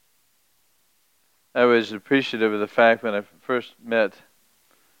I was appreciative of the fact when I first met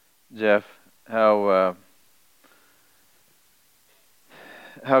Jeff how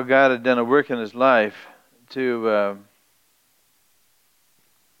God had done a work in his life to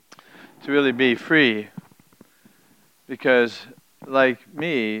really be free. Because, like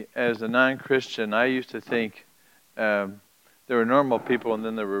me, as a non-Christian, I used to think there were normal people and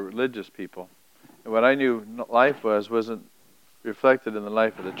then there were religious people. And what I knew life wasn't reflected in the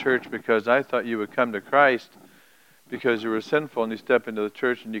life of the church, because I thought you would come to Christ because you were sinful and you step into the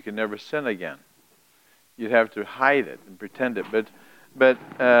church and you can never sin again. You'd have to hide it and pretend it. But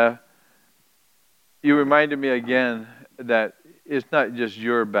you reminded me again that it's not just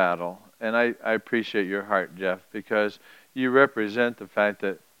your battle. And I appreciate your heart, Jeff, because you represent the fact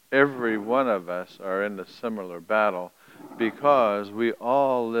that every one of us are in a similar battle, because we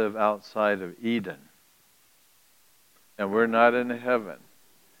all live outside of Eden. And we're not in heaven.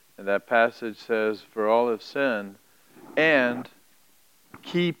 And that passage says, for all have sinned and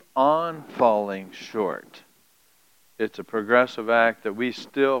keep on falling short. It's a progressive act that we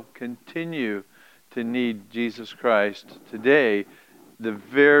still continue to need Jesus Christ today, the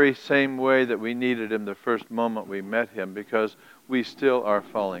very same way that we needed him the first moment we met him, because we still are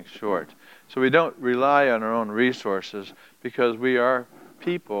falling short. So we don't rely on our own resources, because we are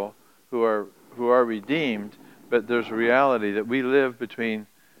people who are redeemed, but there's a reality that we live between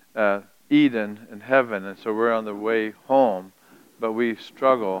Eden and heaven, and so we're on the way home, but we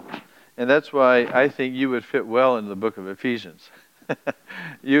struggle. And that's why I think you would fit well in the book of Ephesians.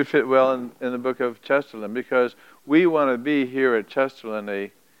 You'd fit well in the book of Chesterland, because we want to be here at Chesterland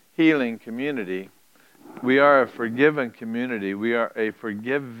a healing community. We are a forgiven community. We are a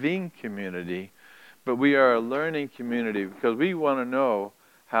forgiving community, but we are a learning community, because we want to know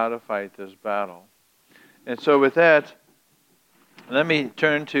how to fight this battle. And so with that, let me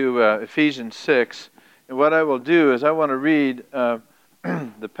turn to Ephesians 6. And what I will do is I want to read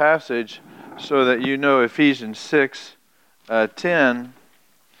the passage so that you know Ephesians 6:10.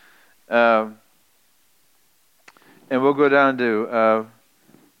 And we'll go down to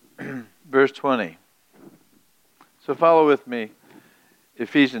verse 20. So follow with me,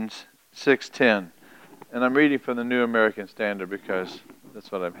 Ephesians 6:10. And I'm reading from the New American Standard because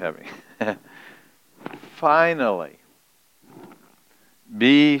that's what I'm having. Finally,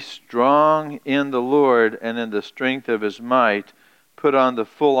 be strong in the Lord and in the strength of his might. Put on the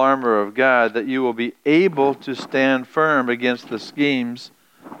full armor of God, that you will be able to stand firm against the schemes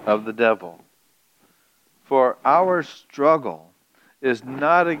of the devil. For our struggle is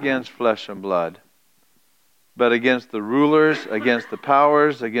not against flesh and blood, but against the rulers, against the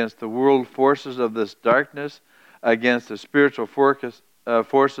powers, against the world forces of this darkness, against the spiritual forces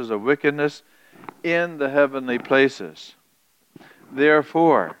of wickedness in the heavenly places.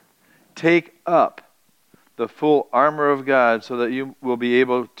 Therefore, take up the full armor of God, so that you will be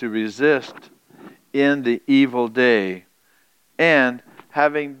able to resist in the evil day, and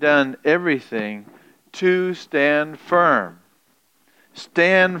having done everything, to stand firm.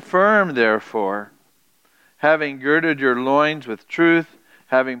 Stand firm, therefore, having girded your loins with truth,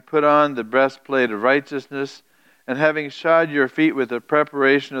 having put on the breastplate of righteousness, and having shod your feet with the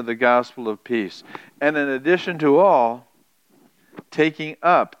preparation of the gospel of peace. And in addition to all, taking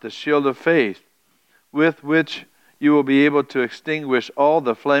up the shield of faith, with which you will be able to extinguish all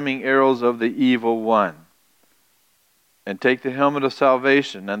the flaming arrows of the evil one. And take the helmet of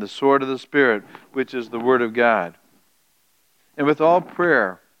salvation and the sword of the Spirit, which is the word of God. And with all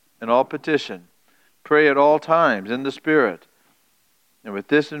prayer and all petition, pray at all times in the Spirit. And with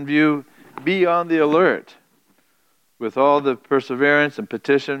this in view, be on the alert, with all the perseverance and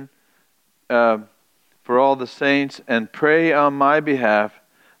petition for all the saints, and pray on my behalf,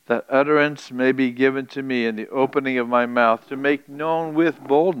 that utterance may be given to me in the opening of my mouth, to make known with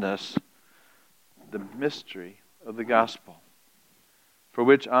boldness the mystery of the gospel, for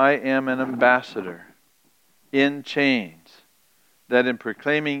which I am an ambassador in chains, that in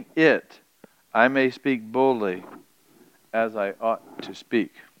proclaiming it I may speak boldly as I ought to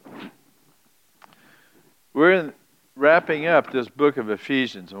speak. We're wrapping up this book of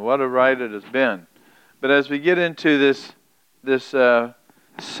Ephesians, and what a ride it has been. But as we get into this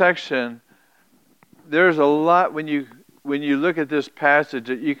section, there's a lot when you look at this passage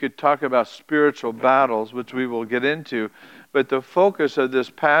that you could talk about spiritual battles, which we will get into, but the focus of this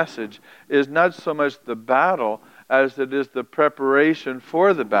passage is not so much the battle as it is the preparation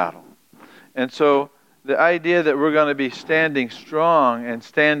for the battle. And so the idea that we're going to be standing strong and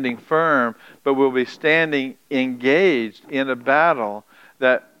standing firm, but we'll be standing engaged in a battle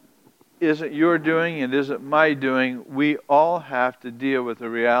that isn't your doing, it isn't my doing. We all have to deal with the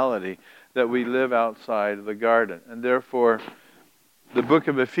reality that we live outside of the garden. And therefore, the book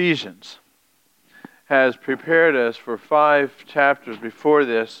of Ephesians has prepared us for 5 chapters before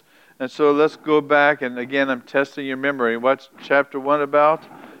this. And so let's go back, and again, I'm testing your memory. What's chapter 1 about?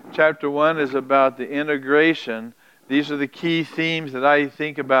 Chapter 1 is about the integration. These are the key themes that I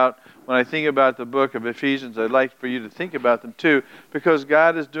think about when I think about the book of Ephesians. I'd like for you to think about them too, because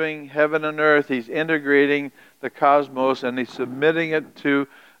God is doing heaven and earth. He's integrating the cosmos, and He's submitting it to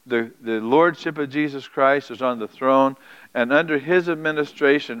the lordship of Jesus Christ is on the throne. And under His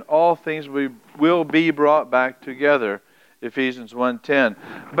administration, all things will be brought back together. Ephesians 1:10.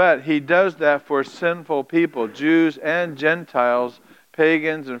 But He does that for sinful people, Jews and Gentiles,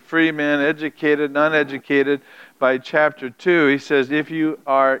 pagans and free men, educated, non-educated. By chapter 2, he says, if you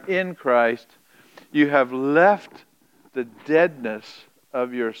are in Christ, you have left the deadness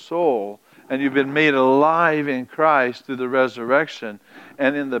of your soul, and you've been made alive in Christ through the resurrection.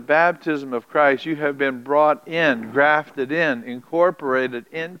 And in the baptism of Christ, you have been brought in, grafted in, incorporated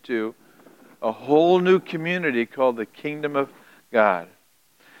into a whole new community called the kingdom of God.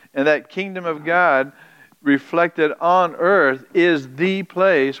 And that kingdom of God reflected on earth is the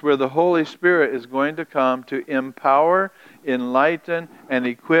place where the Holy Spirit is going to come to empower, enlighten, and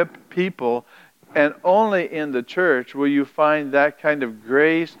equip people. And only in the church will you find that kind of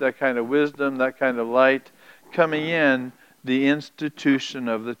grace, that kind of wisdom, that kind of light coming in the institution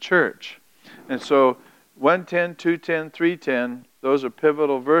of the church. And so 1:10, 2:10, 3:10, those are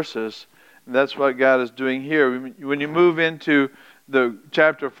pivotal verses. And that's what God is doing here. When you move into the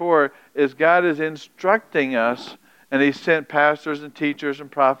chapter 4, is God is instructing us, and He sent pastors and teachers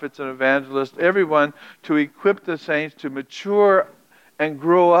and prophets and evangelists, everyone, to equip the saints to mature and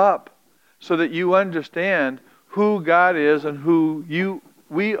grow up so that you understand who God is and who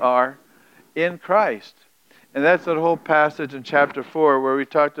we are in Christ. And that's that whole passage in chapter 4 where we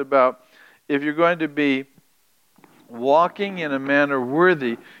talked about if you're going to be walking in a manner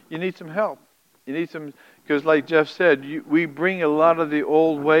worthy, you need some help. You need some, because like Jeff said, we bring a lot of the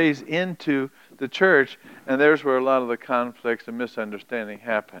old ways into the church, and there's where a lot of the conflicts and misunderstanding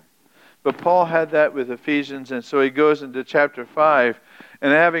happen. But Paul had that with Ephesians, and so he goes into chapter 5,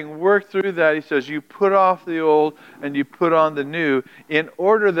 and having worked through that, he says, you put off the old and you put on the new in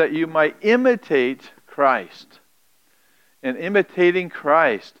order that you might imitate Christ. And imitating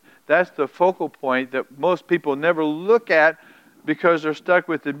Christ, that's the focal point that most people never look at because they're stuck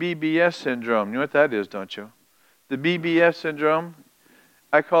with the BBS syndrome. You know what that is, don't you? The BBS syndrome,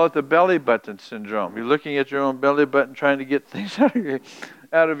 I call it the belly button syndrome. You're looking at your own belly button trying to get things out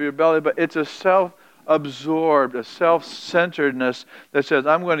of your belly, but it's a self-absorbed, a self-centeredness that says,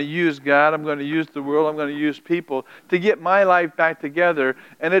 I'm going to use God, I'm going to use the world, I'm going to use people to get my life back together.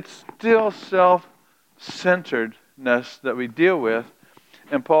 And it's still self-centeredness that we deal with.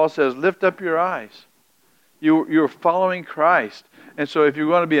 And Paul says, lift up your eyes. You're following Christ. And so if you're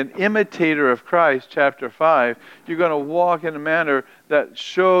going to be an imitator of Christ, chapter 5, you're going to walk in a manner that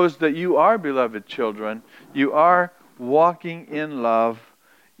shows that you are beloved children. You are walking in love.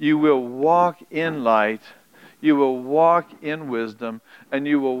 You will walk in light. You will walk in wisdom. And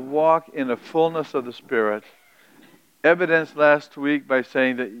you will walk in a fullness of the Spirit. Evidenced last week by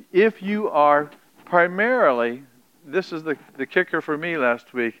saying that if you are primarily, this is the kicker for me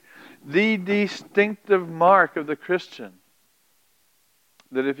last week, the distinctive mark of the Christian,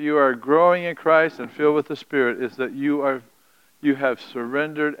 that if you are growing in Christ and filled with the Spirit, is that you have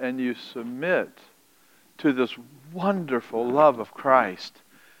surrendered and you submit to this wonderful love of Christ,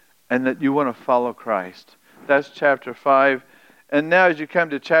 and that you want to follow Christ. That's chapter 5. And now as you come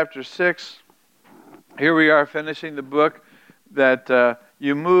to chapter 6, here we are finishing the book, that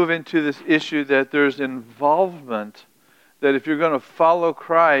you move into this issue that there's involvement, that if you're going to follow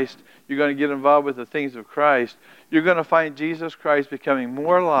Christ, you're going to get involved with the things of Christ. You're going to find Jesus Christ becoming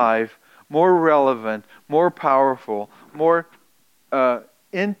more alive, more relevant, more powerful, more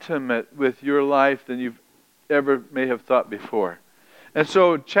intimate with your life than you've ever may have thought before. And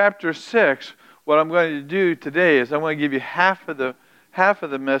so chapter 6, what I'm going to do today is I'm going to give you half of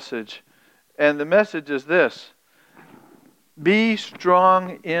the message. And the message is this: be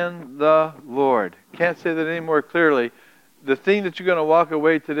strong in the Lord. Can't say that any more clearly. The thing that you're going to walk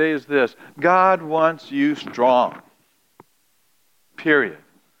away today is this: God wants you strong. Period.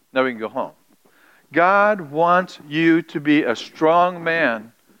 Now we can go home. God wants you to be a strong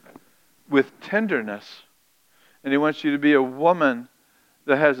man with tenderness. And He wants you to be a woman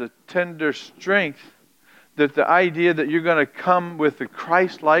that has a tender strength. That the idea that you're going to come with the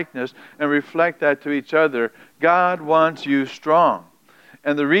Christ likeness and reflect that to each other. God wants you strong.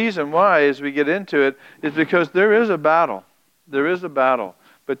 And the reason why, as we get into it, is because there is a battle. There is a battle.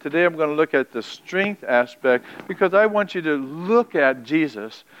 But today I'm going to look at the strength aspect, because I want you to look at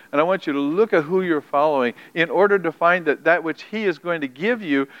Jesus, and I want you to look at who you're following in order to find that that which He is going to give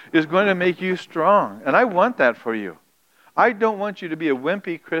you is going to make you strong. And I want that for you. I don't want you to be a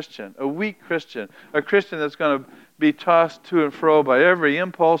wimpy Christian, a weak Christian, a Christian that's going to be tossed to and fro by every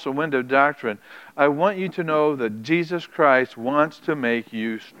impulse or wind of doctrine. I want you to know that Jesus Christ wants to make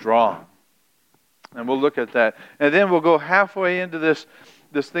you strong. And we'll look at that. And then we'll go halfway into this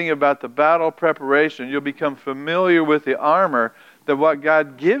thing about the battle preparation. You'll become familiar with the armor, that what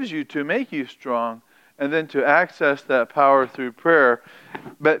God gives you to make you strong, and then to access that power through prayer.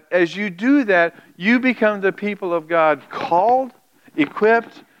 But as you do that, you become the people of God, called,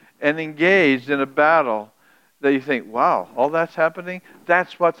 equipped, and engaged in a battle that you think, wow, all that's happening?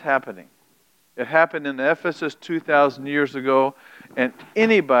 That's what's happening. It happened in Ephesus 2,000 years ago, and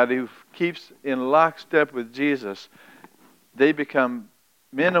anybody who keeps in lockstep with Jesus, they become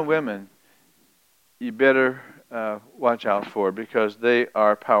men and women you better watch out for, because they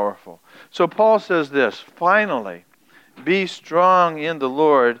are powerful. So Paul says this, finally, be strong in the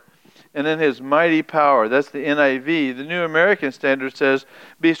Lord and in His mighty power. That's the NIV. The New American Standard says,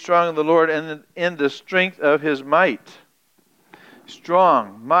 be strong in the Lord and in the strength of His might.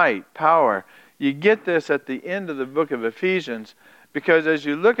 Strong, might, power. You get this at the end of the book of Ephesians, because as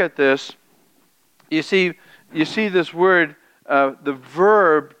you look at this, you see this word, the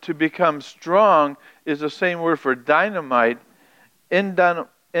verb to become strong is the same word for dynamite,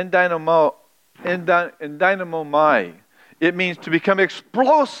 endynamomai. It means to become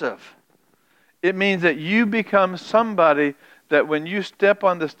explosive. It means that you become somebody that when you step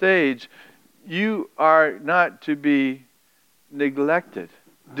on the stage, you are not to be neglected,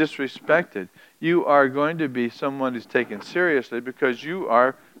 disrespected. You are going to be someone who's taken seriously because you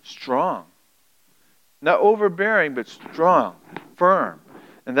are strong. Not overbearing, but strong, firm.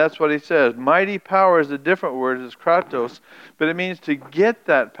 And that's what he says. Mighty power is a different word, it's kratos, but it means to get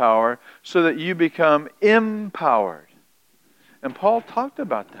that power so that you become empowered. And Paul talked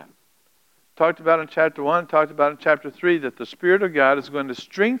about that. Talked about in chapter 1, talked about in chapter 3, that the Spirit of God is going to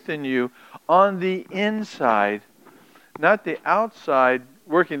strengthen you on the inside, not the outside,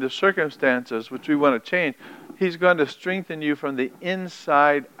 working the circumstances which we want to change. He's going to strengthen you from the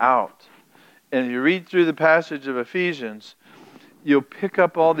inside out. And if you read through the passage of Ephesians, you'll pick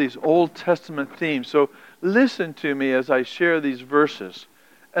up all these Old Testament themes. So listen to me as I share these verses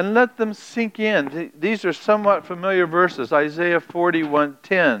and let them sink in. These are somewhat familiar verses. Isaiah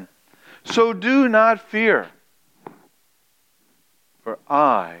 41:10. So do not fear, for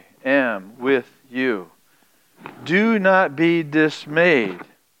I am with you. Do not be dismayed,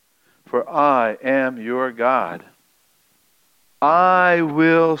 for I am your God. I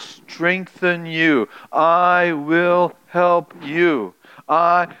will strengthen you. I will help you.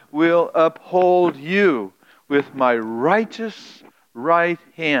 I will uphold you with my righteous right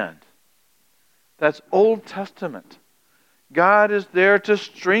hand. That's Old Testament. God is there to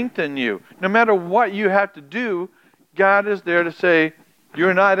strengthen you. No matter what you have to do, God is there to say,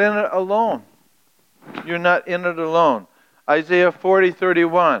 you're not in it alone. You're not in it alone. Isaiah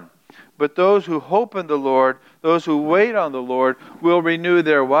 40:31. But those who hope in the Lord, those who wait on the Lord, will renew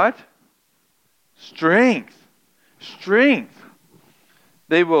their what? Strength. Strength.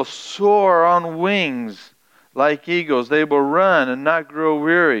 They will soar on wings like eagles. They will run and not grow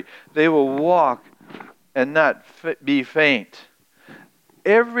weary. They will walk and not be faint.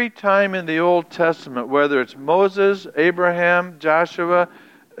 Every time in the Old Testament, whether it's Moses, Abraham, Joshua,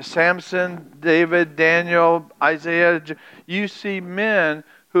 Samson, David, Daniel, Isaiah, you see men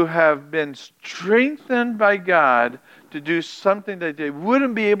who have been strengthened by God to do something that they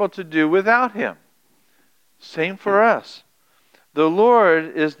wouldn't be able to do without Him. Same for us. The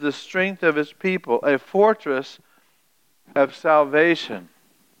Lord is the strength of His people, a fortress of salvation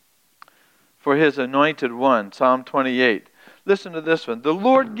for His anointed one. Psalm 28. Listen to this one. The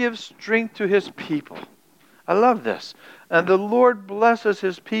Lord gives strength to His people. I love this. And the Lord blesses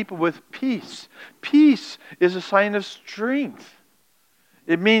His people with peace. Peace is a sign of strength.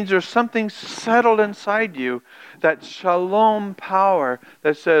 It means there's something settled inside you, that shalom power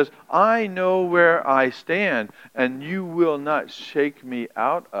that says, I know where I stand, and you will not shake me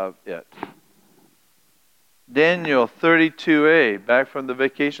out of it. Daniel 32a, back from the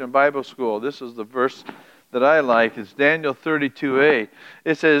Vacation Bible School. This is the verse that I like. It's Daniel 32a.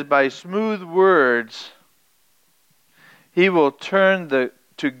 It says, by smooth words, He will turn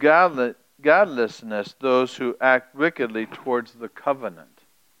to godlessness those who act wickedly towards the covenant.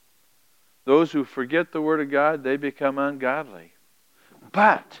 Those who forget the Word of God, they become ungodly.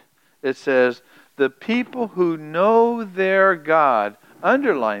 But it says, the people who know their God,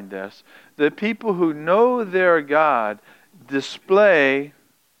 underline this, the people who know their God display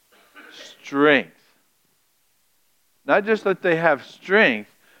strength. Not just that they have strength,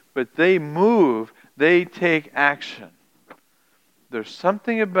 but they move, they take action. There's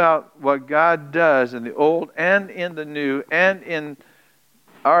something about what God does in the Old and in the New and in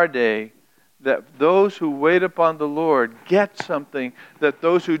our day that those who wait upon the Lord get something that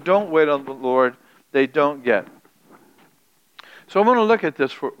those who don't wait on the Lord, they don't get. So I want to look at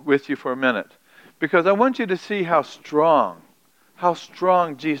this with you for a minute, because I want you to see how strong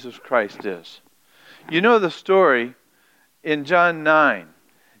Jesus Christ is. You know the story in John 9.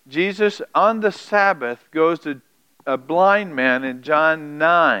 Jesus on the Sabbath goes to a blind man in John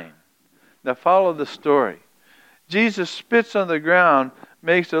 9. Now follow the story. Jesus spits on the ground,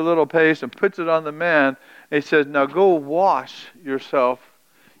 makes a little paste, and puts it on the man. And he says, now go wash yourself.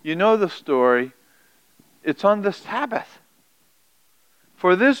 You know the story. It's on the Sabbath.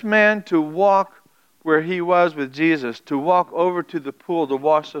 For this man to walk where he was with Jesus, to walk over to the pool to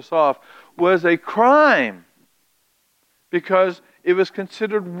wash us off, was a crime. Because it was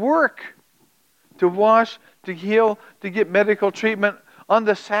considered work to wash, to heal, to get medical treatment on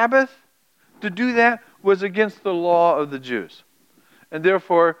the Sabbath. To do that was against the law of the Jews. And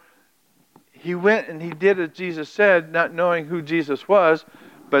therefore, he went and he did as Jesus said, not knowing who Jesus was.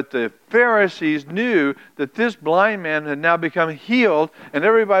 But the Pharisees knew that this blind man had now become healed, and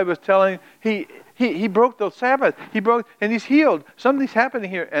everybody was telling he broke the Sabbath. And he's healed. Something's happening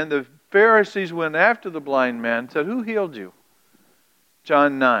here. And the Pharisees went after the blind man and said, who healed you?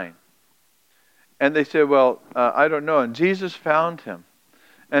 John 9. And they said, well, I don't know. And Jesus found him.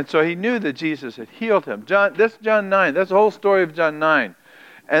 And so he knew that Jesus had healed him. That's John 9. That's the whole story of John 9.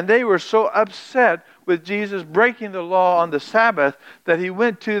 And they were so upset with Jesus breaking the law on the Sabbath that he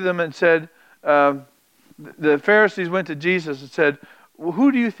went to them and said, the Pharisees went to Jesus and said, well,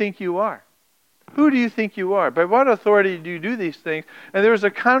 who do you think you are? Who do you think you are? By what authority do you do these things? And there was a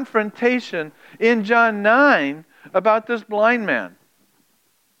confrontation in John 9 about this blind man.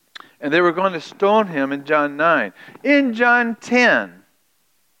 And they were going to stone him in John 9. In John 10,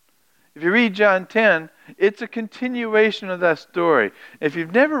 if you read John 10, it's a continuation of that story. If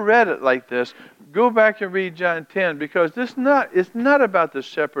you've never read it like this, go back and read John 10, because it's not about the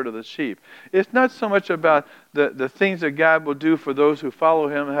shepherd of the sheep. It's not so much about the things that God will do for those who follow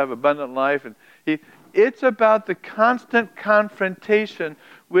him and have abundant life. It's about the constant confrontation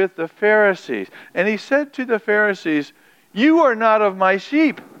with the Pharisees. And he said to the Pharisees, you are not of my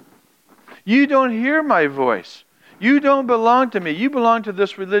sheep. You don't hear my voice. You don't belong to me. You belong to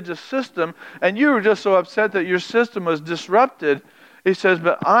this religious system, and you were just so upset that your system was disrupted. He says,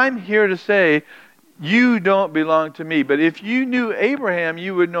 but I'm here to say, you don't belong to me. But if you knew Abraham,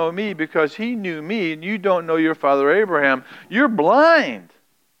 you would know me, because he knew me, and you don't know your father Abraham. You're blind.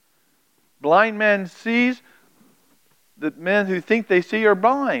 Blind man sees. The men who think they see are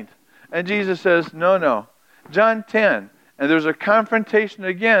blind. And Jesus says, no. John 10, and there's a confrontation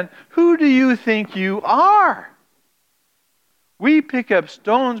again. Who do you think you are? We pick up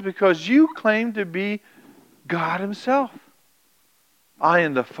stones because you claim to be God himself. I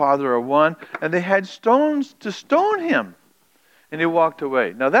and the Father are one. And they had stones to stone him. And he walked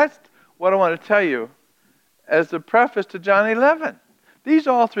away. Now that's what I want to tell you as the preface to John 11. These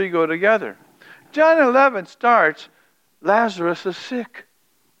all three go together. John 11 starts, Lazarus is sick.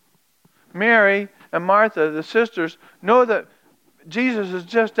 Mary and Martha, the sisters, know that Jesus is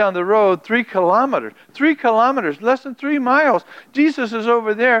just down the road 3 kilometers. 3 kilometers, less than 3 miles. Jesus is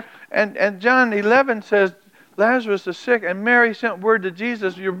over there. And John 11 says, Lazarus is sick. And Mary sent word to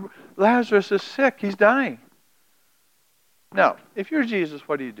Jesus, Lazarus is sick. He's dying. Now, if you're Jesus,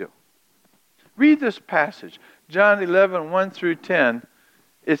 what do? Read this passage. John 11, 1 through 10.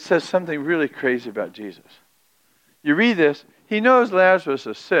 It says something really crazy about Jesus. You read this. He knows Lazarus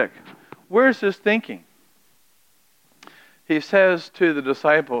is sick. Where's his thinking? He says to the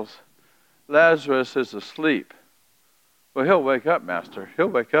disciples, Lazarus is asleep. Well, he'll wake up, Master. He'll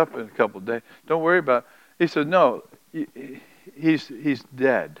wake up in a couple of days. Don't worry about it. He said, no, he's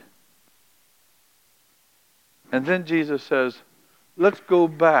dead. And then Jesus says, let's go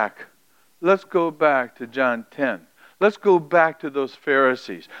back. Let's go back to John 10. Let's go back to those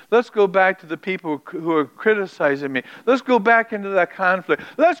Pharisees. Let's go back to the people who are criticizing me. Let's go back into that conflict.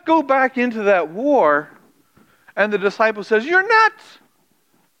 Let's go back into that war. And the disciple says, you're nuts.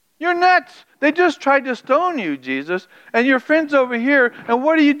 You're nuts. They just tried to stone you, Jesus. And your friend's over here. And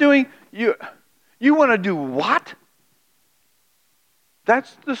what are you doing? You want to do what?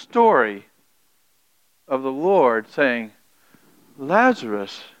 That's the story of the Lord saying,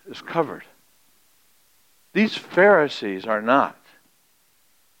 Lazarus is covered. These Pharisees are not.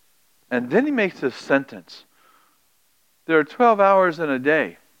 And then he makes this sentence. There are 12 hours in a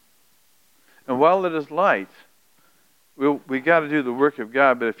day. And while it is light, we got to do the work of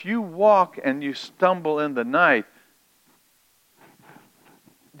God. But if you walk and you stumble in the night,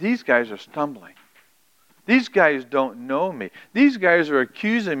 these guys are stumbling. These guys don't know me. These guys are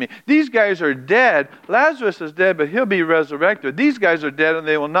accusing me. These guys are dead. Lazarus is dead, but he'll be resurrected. These guys are dead and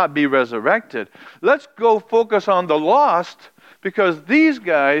they will not be resurrected. Let's go focus on the lost, because these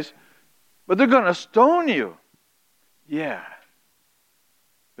guys, but they're going to stone you. Yeah.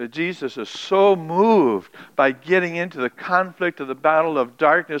 But Jesus is so moved by getting into the conflict of the battle of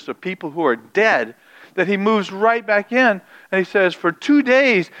darkness of people who are dead that he moves right back in, and he says for 2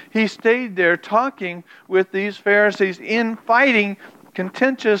 days he stayed there talking with these Pharisees, fighting,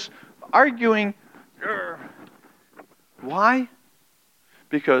 contentious, arguing. Why?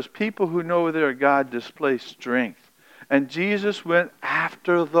 Because people who know their God display strength. And Jesus went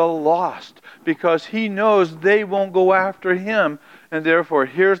after the lost because he knows they won't go after him. And therefore,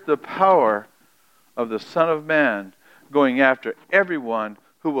 here's the power of the Son of Man going after everyone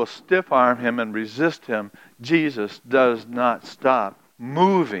who will stiff-arm him and resist him. Jesus does not stop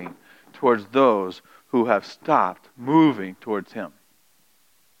moving towards those who have stopped moving towards him.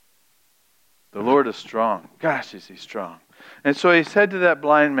 The Lord is strong. Gosh, is he strong. And so he said to that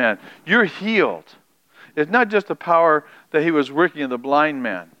blind man, "You're healed." It's not just the power that he was working in the blind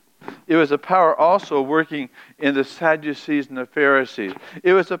man. It was a power also working in the Sadducees and the Pharisees.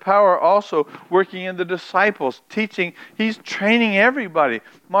 It was a power also working in the disciples, teaching. He's training everybody.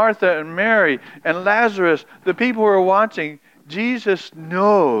 Martha and Mary and Lazarus, the people who are watching. Jesus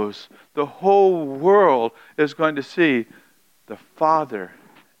knows the whole world is going to see the Father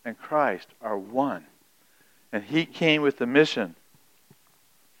and Christ are one. And he came with the mission.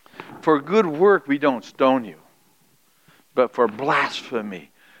 For good work we don't stone you, but for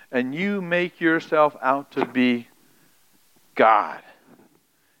blasphemy. And you make yourself out to be God.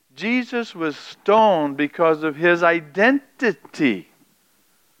 Jesus was stoned because of his identity.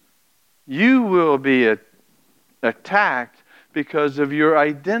 You will be attacked because of your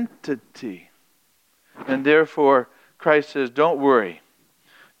identity. And therefore, Christ says, don't worry.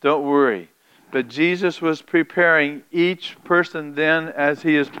 Don't worry. But Jesus was preparing each person then as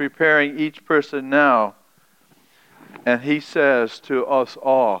he is preparing each person now. And he says to us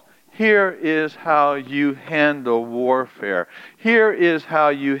all, here is how you handle warfare. Here is how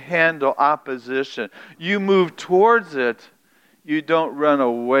you handle opposition. You move towards it. You don't run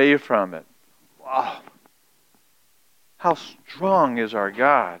away from it. Wow. How strong is our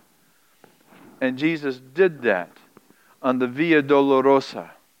God. And Jesus did that on the Via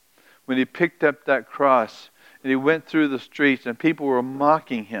Dolorosa. When he picked up that cross and he went through the streets and people were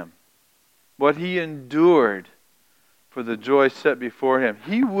mocking him. What he endured for the joy set before him.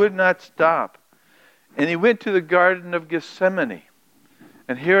 He would not stop. And he went to the Garden of Gethsemane.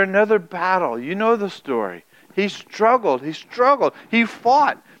 And here another battle. You know the story. He struggled. He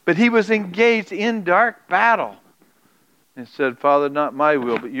fought. But he was engaged in dark battle. And said, Father, not my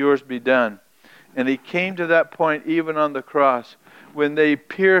will, but yours be done. And he came to that point even on the cross. When they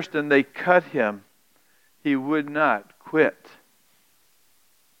pierced and they cut him, he would not quit.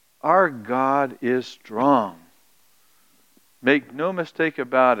 Our God is strong. Make no mistake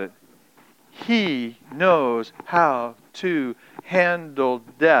about it. He knows how to handle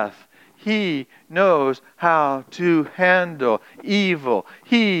death. He knows how to handle evil.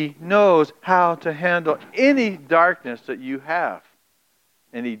 He knows how to handle any darkness that you have.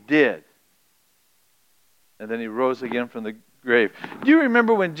 And he did. And then he rose again from the grave. Do you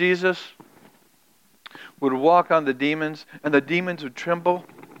remember when Jesus would walk on the demons and the demons would tremble?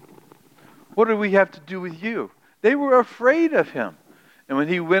 What do we have to do with you? They were afraid of him. And when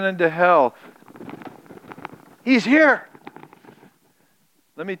he went into hell, he's here.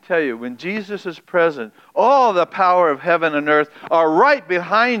 Let me tell you, when Jesus is present, all the power of heaven and earth are right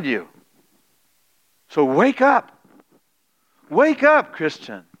behind you. So wake up. Wake up,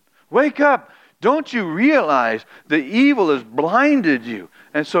 Christian. Wake up. Don't you realize the evil has blinded you?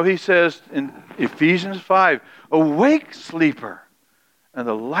 And so he says in Ephesians 5, awake, sleeper. And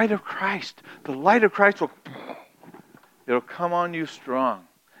the light of Christ will, it'll come on you strong.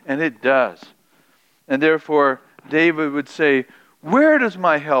 And it does. And therefore, David would say, where does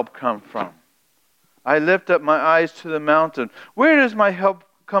my help come from? I lift up my eyes to the mountain. Where does my help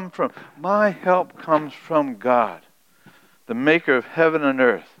come from? My help comes from God, the maker of heaven and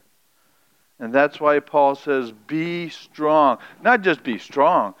earth. And that's why Paul says, be strong. Not just be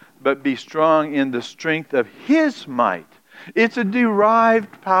strong, but be strong in the strength of his might. It's a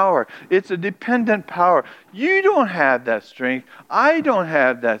derived power. It's a dependent power. You don't have that strength. I don't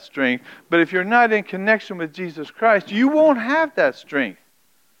have that strength. But if you're not in connection with Jesus Christ, you won't have that strength.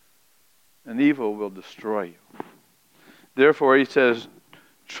 And evil will destroy you. Therefore, he says,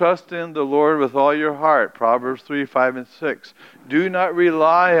 trust in the Lord with all your heart. Proverbs 3, 5, and 6. Do not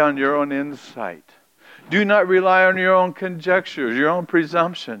rely on your own insight. Do not rely on your own conjectures, your own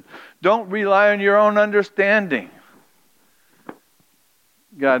presumption. Don't rely on your own understanding.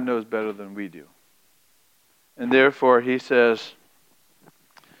 God knows better than we do. And therefore, he says,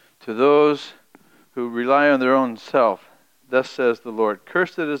 to those who rely on their own self, thus says the Lord,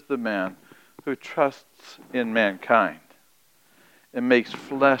 cursed is the man who trusts in mankind and makes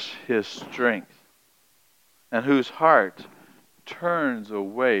flesh his strength, and whose heart turns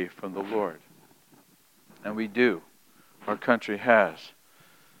away from the Lord. And we do. Our country has.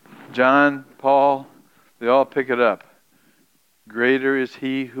 John, Paul, they all pick it up. Greater is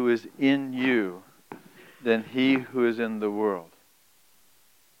he who is in you than he who is in the world.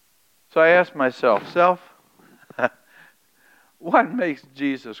 So I ask myself, what makes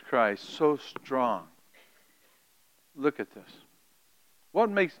Jesus Christ so strong? Look at this. What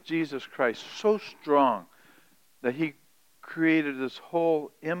makes Jesus Christ so strong that he created this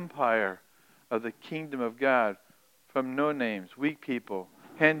whole empire of the kingdom of God from no names, weak people,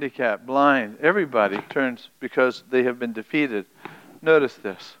 handicapped, blind, everybody turns because they have been defeated. Notice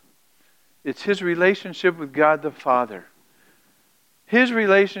this. It's his relationship with God the Father. His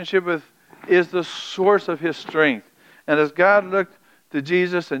relationship is the source of his strength. And as God looked to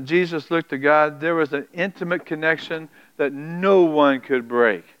Jesus and Jesus looked to God, there was an intimate connection that no one could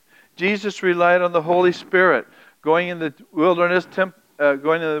break. Jesus relied on the Holy Spirit, going in the wilderness,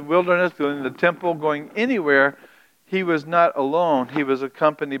 going in the temple, going anywhere. He was not alone. He was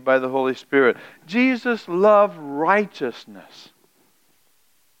accompanied by the Holy Spirit. Jesus loved righteousness.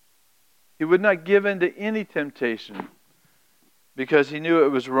 He would not give in to any temptation because he knew it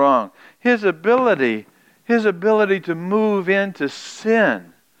was wrong. His ability to move into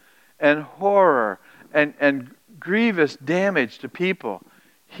sin and horror and grievous damage to people,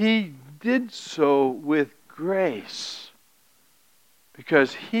 he did so with grace.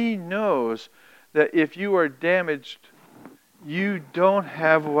 Because he knows that if you are damaged, you don't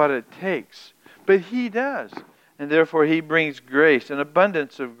have what it takes. But he does. And therefore he brings grace, an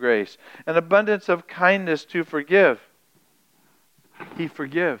abundance of grace, an abundance of kindness to forgive. He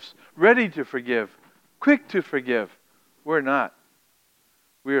forgives, ready to forgive, quick to forgive. We're not.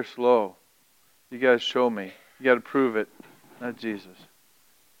 We are slow. You got to show me. You got to prove it. Not Jesus.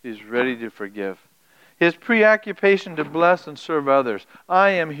 He's ready to forgive. His preoccupation to bless and serve others. I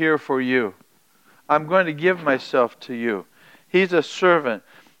am here for you. I'm going to give myself to you. He's a servant.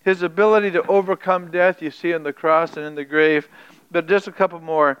 His ability to overcome death, you see on the cross and in the grave. But just a couple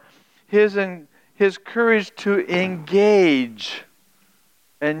more. His courage to engage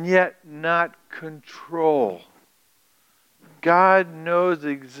and yet not control. God knows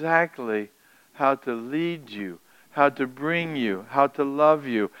exactly how to lead you, how to bring you, how to love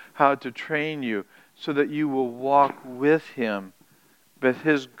you, how to train you, so that you will walk with him. But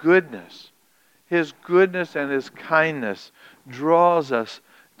his goodness and his kindness draws us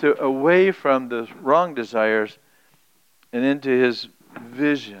away from the wrong desires and into his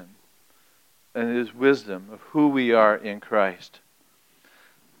vision and his wisdom of who we are in Christ.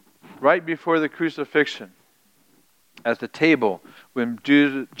 Right before the crucifixion, at the table, when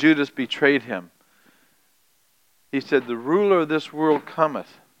Judas betrayed him, he said, "The ruler of this world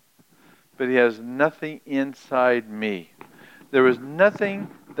cometh, but he has nothing inside me." There was nothing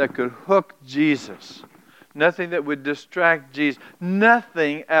that could hook Jesus. Nothing that would distract Jesus.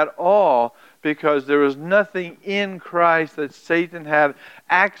 Nothing at all, because there was nothing in Christ that Satan had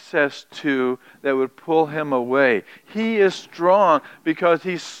access to that would pull him away. He is strong because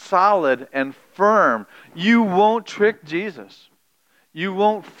he's solid and firm. You won't trick Jesus. You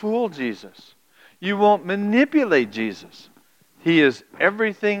won't fool Jesus. You won't manipulate Jesus. He is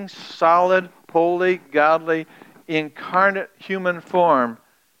everything solid, holy, godly, incarnate human form.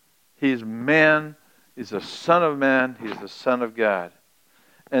 He's man. He's the Son of Man. He's the Son of God.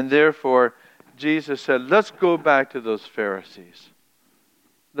 And therefore, Jesus said, let's go back to those Pharisees.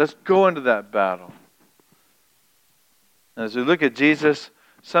 Let's go into that battle. And as we look at Jesus,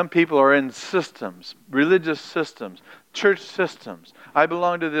 some people are in systems, religious systems, church systems. I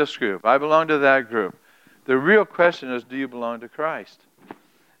belong to this group. I belong to that group. The real question is, do you belong to Christ?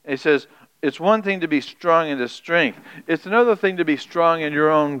 And he says, it's one thing to be strong in his strength. It's another thing to be strong in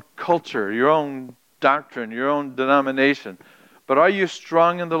your own culture, your own doctrine, your own denomination. But are you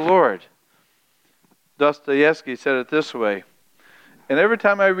strong in the Lord? Dostoevsky said it this way, and every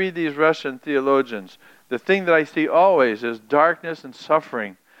time I read these Russian theologians, the thing that I see always is darkness and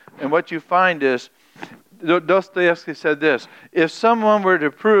suffering. And what you find is, Dostoevsky said this, if someone were to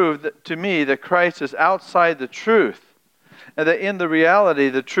prove to me that Christ is outside the truth, and that in the reality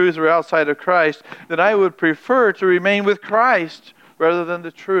the truth are outside of Christ, then I would prefer to remain with Christ rather than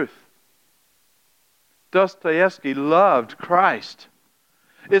the truth. Dostoevsky loved Christ.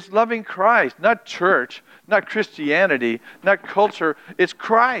 It's loving Christ, not church, not Christianity, not culture. It's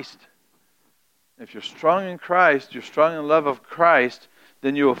Christ. If you're strong in Christ, you're strong in love of Christ,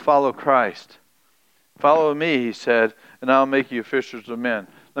 then you will follow Christ. Follow me, he said, and I'll make you fishers of men.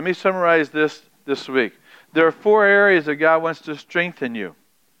 Let me summarize this week. There are 4 areas that God wants to strengthen you.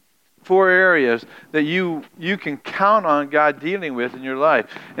 4 areas that you can count on God dealing with in your life.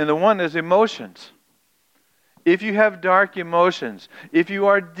 And the one is emotions. If you have dark emotions, if you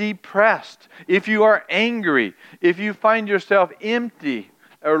are depressed, if you are angry, if you find yourself empty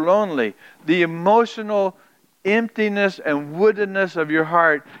or lonely, the emotional emptiness and woodenness of your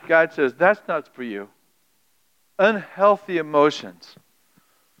heart, God says, that's not for you. Unhealthy emotions,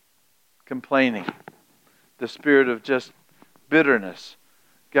 complaining, the spirit of just bitterness.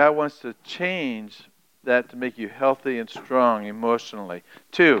 God wants to change that to make you healthy and strong emotionally.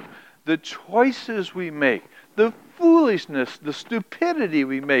 2, the choices we make, the foolishness, the stupidity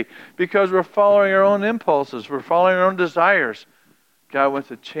we make because we're following our own impulses, we're following our own desires. God wants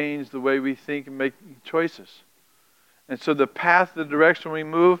to change the way we think and make choices. And so the path, the direction we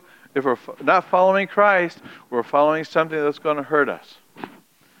move, if we're not following Christ, we're following something that's going to hurt us.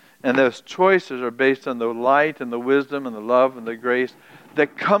 And those choices are based on the light and the wisdom and the love and the grace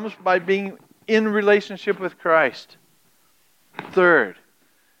that comes by being in relationship with Christ. 3rd,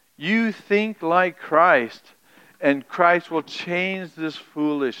 you think like Christ, and Christ will change this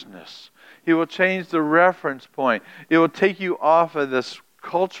foolishness. He will change the reference point. It will take you off of this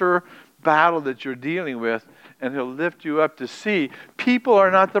culture battle that you're dealing with, and He'll lift you up to see people are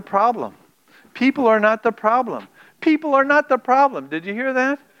not the problem. People are not the problem. People are not the problem. Did you hear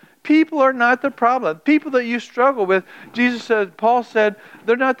that? People are not the problem. People that you struggle with, Paul said,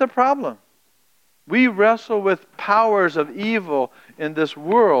 they're not the problem. We wrestle with powers of evil in this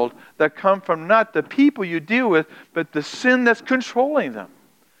world that come from not the people you deal with, but the sin that's controlling them.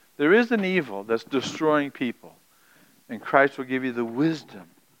 There is an evil that's destroying people. And Christ will give you the wisdom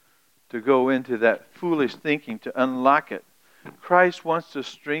to go into that foolish thinking, to unlock it. Christ wants to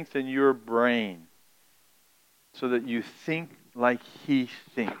strengthen your brain so that you think like He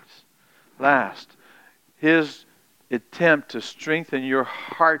thinks. Last, His attempt to strengthen your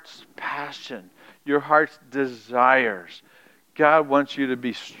heart's passion, your heart's desires. God wants you to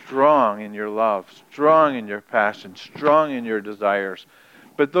be strong in your love, strong in your passion, strong in your desires.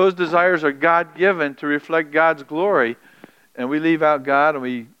 But those desires are God-given to reflect God's glory, and we leave out God and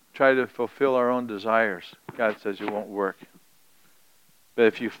we try to fulfill our own desires. God says it won't work. But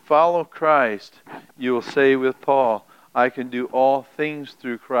if you follow Christ, you will say with Paul, I can do all things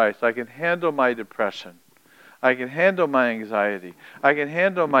through Christ. I can handle my depression. I can handle my anxiety. I can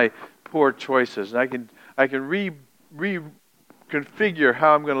handle my poor choices. And I can reconfigure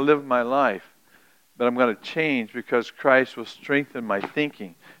how I'm going to live my life. But I'm going to change because Christ will strengthen my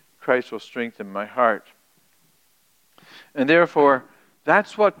thinking. Christ will strengthen my heart. And therefore,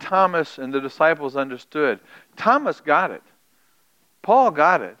 that's what Thomas and the disciples understood. Thomas got it. Paul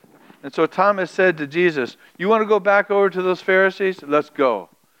got it. And so Thomas said to Jesus, you want to go back over to those Pharisees? Let's go.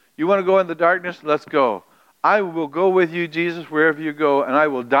 You want to go in the darkness? Let's go. I will go with you, Jesus, wherever you go, and I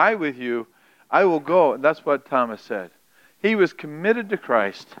will die with you. I will go. And that's what Thomas said. He was committed to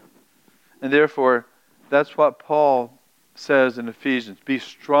Christ. And therefore, that's what Paul says in Ephesians. Be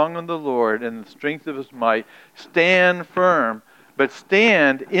strong in the Lord and the strength of His might. Stand firm. But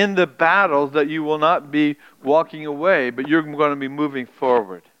stand in the battles that you will not be walking away, but you're going to be moving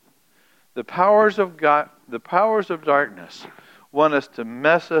forward. The powers of God, the powers of darkness want us to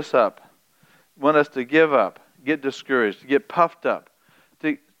mess us up, want us to give up, get discouraged, to get puffed up,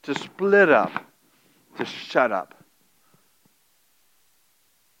 to split up, to shut up.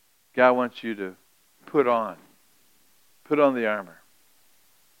 God wants you to put on the armor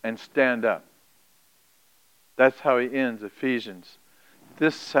and stand up. That's how he ends Ephesians.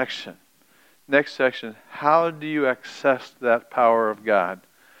 This section, next section, how do you access that power of God?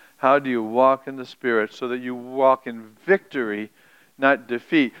 How do you walk in the Spirit so that you walk in victory, not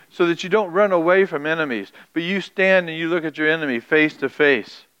defeat? So that you don't run away from enemies, but you stand and you look at your enemy face to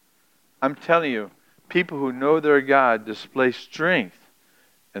face. I'm telling you, people who know their God display strength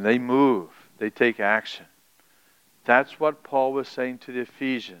and they move, they take action. That's what Paul was saying to the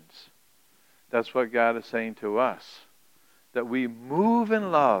Ephesians. That's what God is saying to us. That we move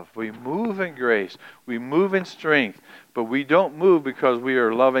in love, we move in grace, we move in strength, but we don't move because we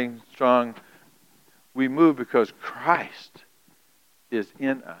are loving, strong. We move because Christ is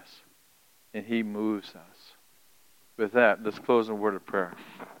in us, and He moves us. With that, let's close in a word of prayer.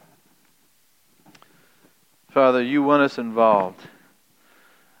 Father, you want us involved,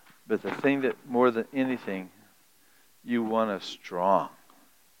 but the thing that more than anything, you want us strong.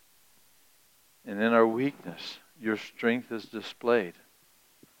 And in our weakness, your strength is displayed.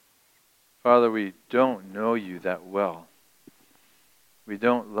 Father, we don't know you that well. We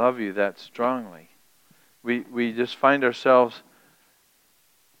don't love you that strongly. We just find ourselves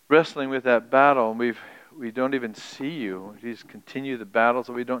wrestling with that battle, and we don't even see you. We just continue the battles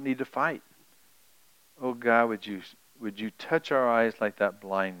that we don't need to fight. Oh God, would you touch our eyes like that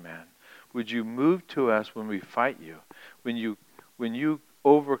blind man? Would you move to us when we fight you? When you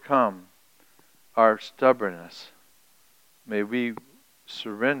overcome our stubbornness, may we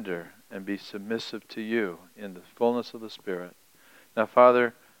surrender and be submissive to you in the fullness of the Spirit. Now,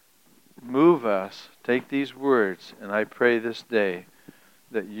 Father, move us, take these words, and I pray this day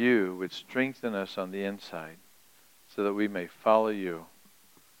that you would strengthen us on the inside so that we may follow you.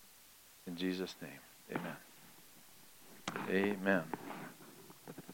 In Jesus' name, amen. Amen.